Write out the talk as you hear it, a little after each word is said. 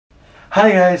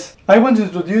Hi guys, I want to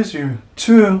introduce you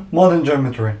to modern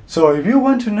geometry. So if you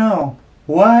want to know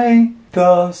why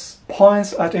does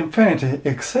points at infinity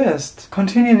exist,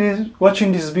 continue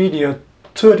watching this video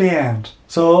to the end.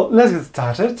 So let's get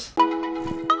started.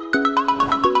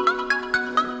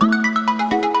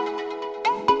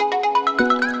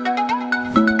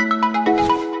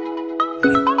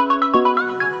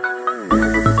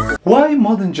 Why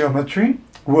modern geometry?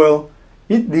 Well,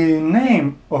 the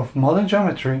name of modern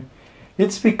geometry,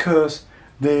 it's because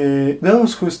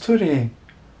those who study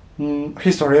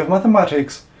history of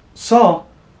mathematics saw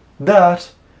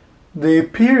that the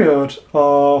period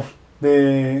of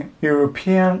the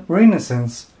European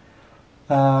Renaissance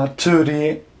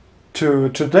to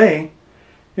today,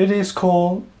 it is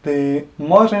called the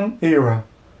modern era.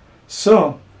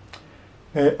 So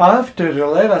after the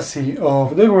legacy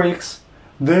of the Greeks,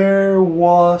 there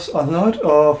was a lot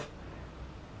of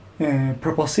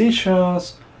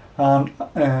propositions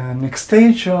and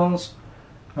extensions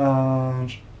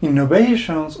and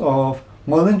innovations of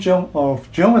modern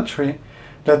geometry.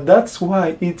 That's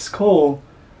why it's called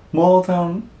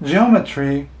modern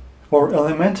geometry or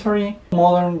elementary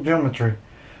modern geometry,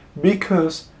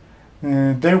 because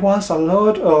there was a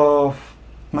lot of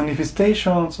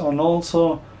manifestations and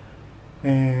also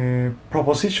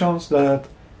propositions that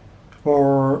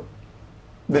or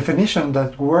definitions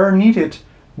that were needed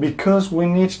because we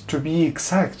need to be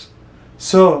exact.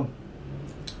 So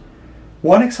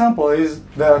one example is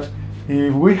that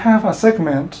if we have a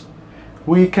segment,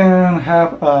 we can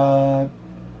have a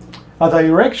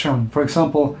direction. For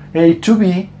example, A to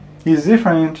B is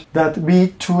different than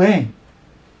B to A.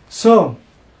 So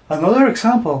another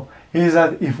example is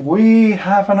that if we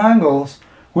have an angle,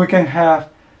 we can have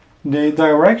the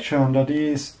direction that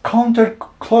is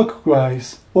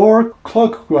counterclockwise or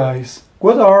clockwise.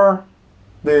 What are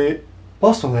the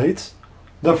postulates?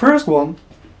 The first one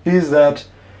is that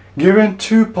given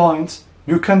 2 points,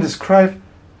 you can describe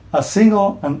a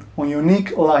single and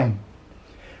unique line.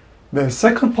 The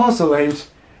second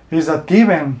postulate is that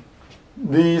given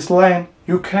this line,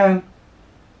 you can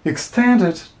extend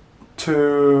it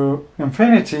to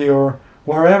infinity or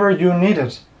wherever you need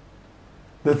it.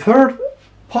 The third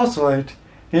postulate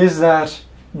is that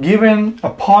given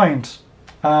a point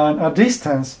and a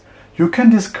distance, you can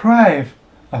describe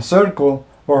a circle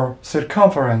or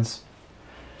circumference.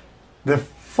 The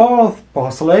fourth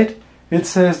postulate, it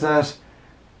says that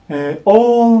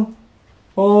all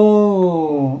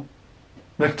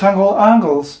rectangle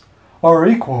angles are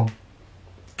equal,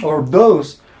 or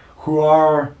those who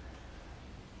are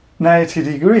 90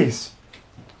 degrees.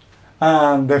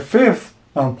 And the fifth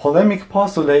and polemic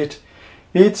postulate,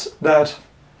 it's that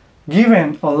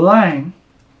given a line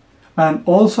and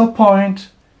also a point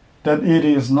that it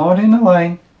is not in a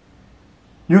line,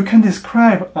 you can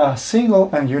describe a single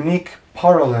and unique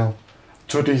parallel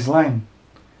to this line.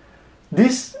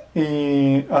 This,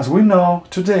 as we know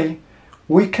today,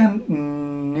 we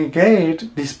can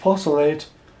negate this postulate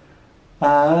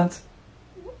and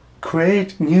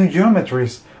create new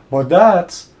geometries, but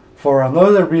that's for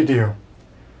another video.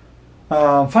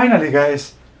 Finally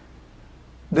guys,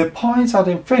 the points at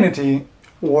infinity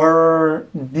were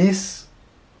this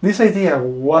idea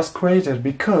was created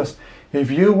because if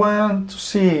you want to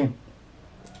see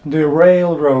the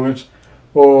railroad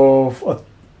of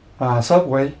a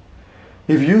subway,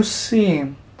 if you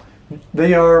see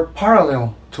they are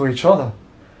parallel to each other,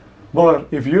 but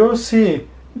if you see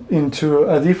into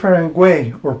a different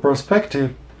way or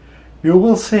perspective, you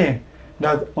will see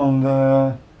that on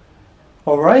the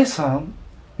horizon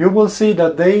you will see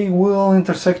that they will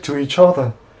intersect to each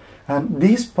other, and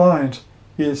this point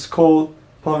is called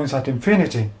points at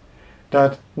infinity,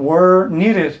 that were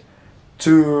needed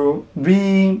to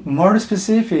be more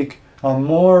specific and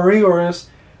more rigorous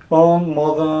on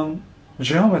modern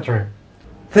geometry.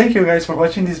 Thank you guys for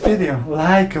watching this video.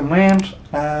 Like, comment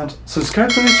and subscribe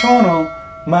to this channel,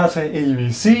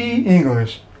 MateABC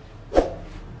English.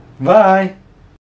 Bye!